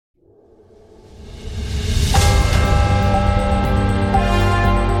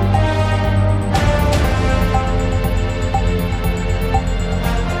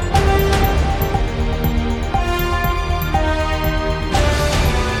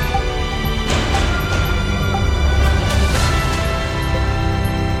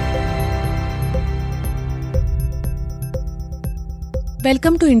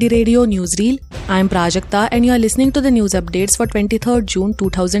Welcome to Indie Radio Newsreel. I am Prajakta and you are listening to the news updates for 23rd June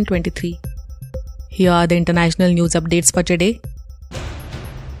 2023. Here are the international news updates for today.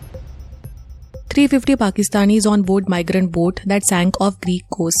 350 Pakistanis on board migrant boat that sank off Greek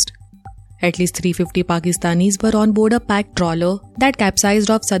coast. At least 350 Pakistanis were on board a packed trawler that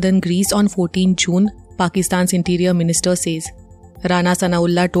capsized off southern Greece on 14 June, Pakistan's interior minister says. Rana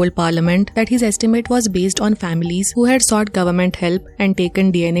Sanaullah told Parliament that his estimate was based on families who had sought government help and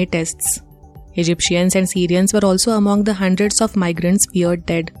taken DNA tests. Egyptians and Syrians were also among the hundreds of migrants feared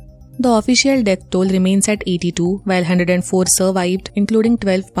dead. The official death toll remains at 82, while 104 survived, including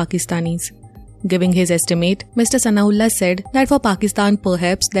 12 Pakistanis. Giving his estimate, Mr. Sanaullah said that for Pakistan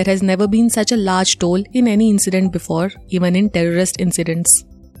perhaps there has never been such a large toll in any incident before, even in terrorist incidents.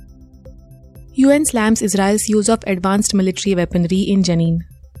 UN slams Israel's use of advanced military weaponry in Jenin.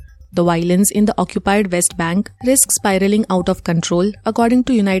 The violence in the occupied West Bank risks spiraling out of control, according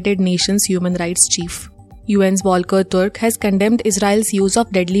to United Nations Human Rights Chief. UN's Volker Turk has condemned Israel's use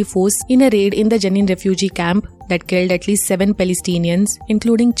of deadly force in a raid in the Jenin refugee camp that killed at least 7 Palestinians,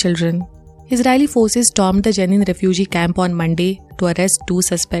 including children. Israeli forces stormed the Jenin refugee camp on Monday to arrest 2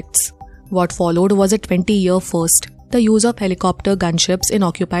 suspects. What followed was a 20-year first, the use of helicopter gunships in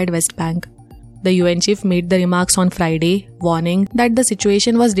occupied West Bank. The UN chief made the remarks on Friday, warning that the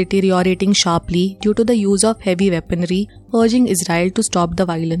situation was deteriorating sharply due to the use of heavy weaponry, urging Israel to stop the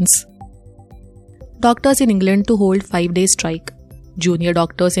violence. Doctors in England to hold 5-day strike. Junior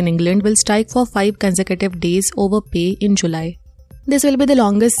doctors in England will strike for 5 consecutive days over pay in July. This will be the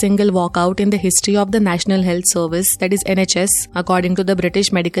longest single walkout in the history of the National Health Service, that is NHS, according to the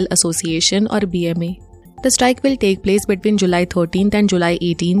British Medical Association or BMA. The strike will take place between July 13th and July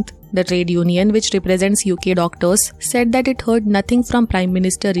 18th. The trade union, which represents UK doctors, said that it heard nothing from Prime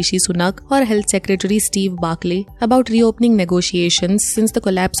Minister Rishi Sunak or Health Secretary Steve Barclay about reopening negotiations since the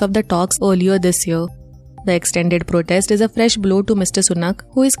collapse of the talks earlier this year. The extended protest is a fresh blow to Mr. Sunak,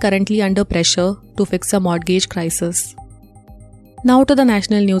 who is currently under pressure to fix a mortgage crisis. Now to the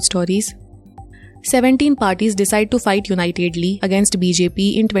national news stories. 17 parties decide to fight unitedly against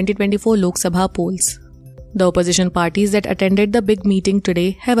BJP in 2024 Lok Sabha polls. The opposition parties that attended the big meeting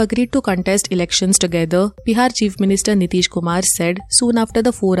today have agreed to contest elections together, Bihar Chief Minister Nitish Kumar said soon after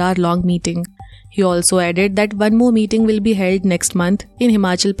the 4-hour-long meeting. He also added that one more meeting will be held next month in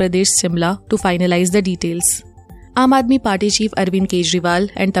Himachal Pradesh, Shimla, to finalize the details. Aam Aadmi Party Chief Arvind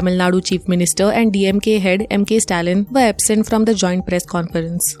Kejriwal and Tamil Nadu Chief Minister and DMK head MK Stalin were absent from the joint press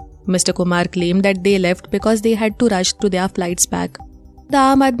conference. Mr. Kumar claimed that they left because they had to rush to their flights back. The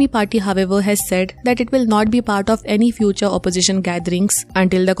Aam Aadmi Party, however, has said that it will not be part of any future opposition gatherings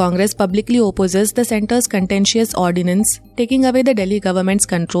until the Congress publicly opposes the centre's contentious ordinance taking away the Delhi government's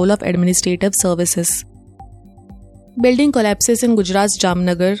control of administrative services. Building collapses in Gujarat's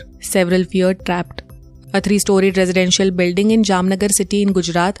Jamnagar, several feared trapped. A 3-storied residential building in Jamnagar city in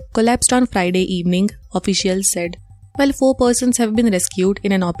Gujarat collapsed on Friday evening, officials said. While 4 persons have been rescued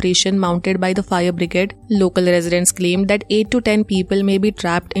in an operation mounted by the fire brigade, local residents claimed that 8 to 10 people may be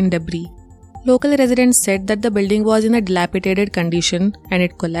trapped in debris. Local residents said that the building was in a dilapidated condition and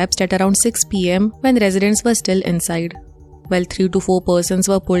it collapsed at around 6 p.m. when residents were still inside. While 3 to 4 persons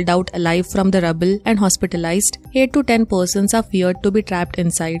were pulled out alive from the rubble and hospitalized, 8 to 10 persons are feared to be trapped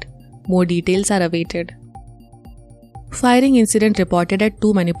inside. More details are awaited. Firing incident reported at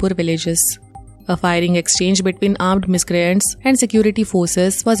 2 Manipur villages. A firing exchange between armed miscreants and security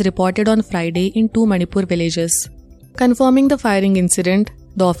forces was reported on Friday in 2 Manipur villages. Confirming the firing incident,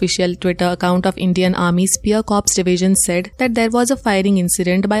 the official Twitter account of Indian Army Spear Corps Division said that there was a firing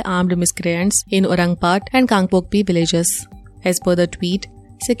incident by armed miscreants in Orangpat and Kangpokpi villages. As per the tweet,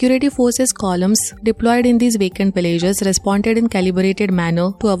 security forces columns deployed in these vacant villages responded in calibrated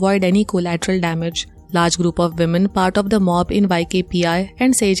manner to avoid any collateral damage. Large group of women, part of the mob in YKPI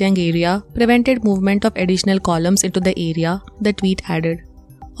and Sejang area, prevented movement of additional columns into the area, the tweet added.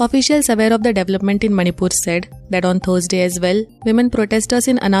 Officials aware of the development in Manipur said that on Thursday as well, women protesters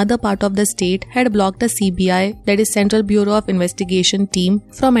in another part of the state had blocked a CBI, that is Central Bureau of Investigation team,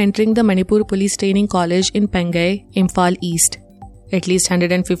 from entering the Manipur Police Training College in Pengai, Imphal East. At least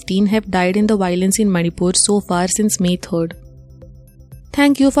 115 have died in the violence in Manipur so far since May 3rd.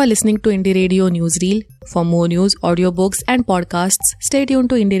 Thank you for listening to Indie Radio Newsreel. For more news, audiobooks and podcasts, stay tuned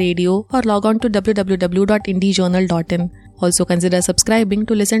to Indie Radio or log on to www.indiejournal.in. Also consider subscribing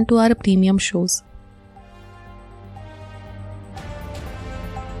to listen to our premium shows.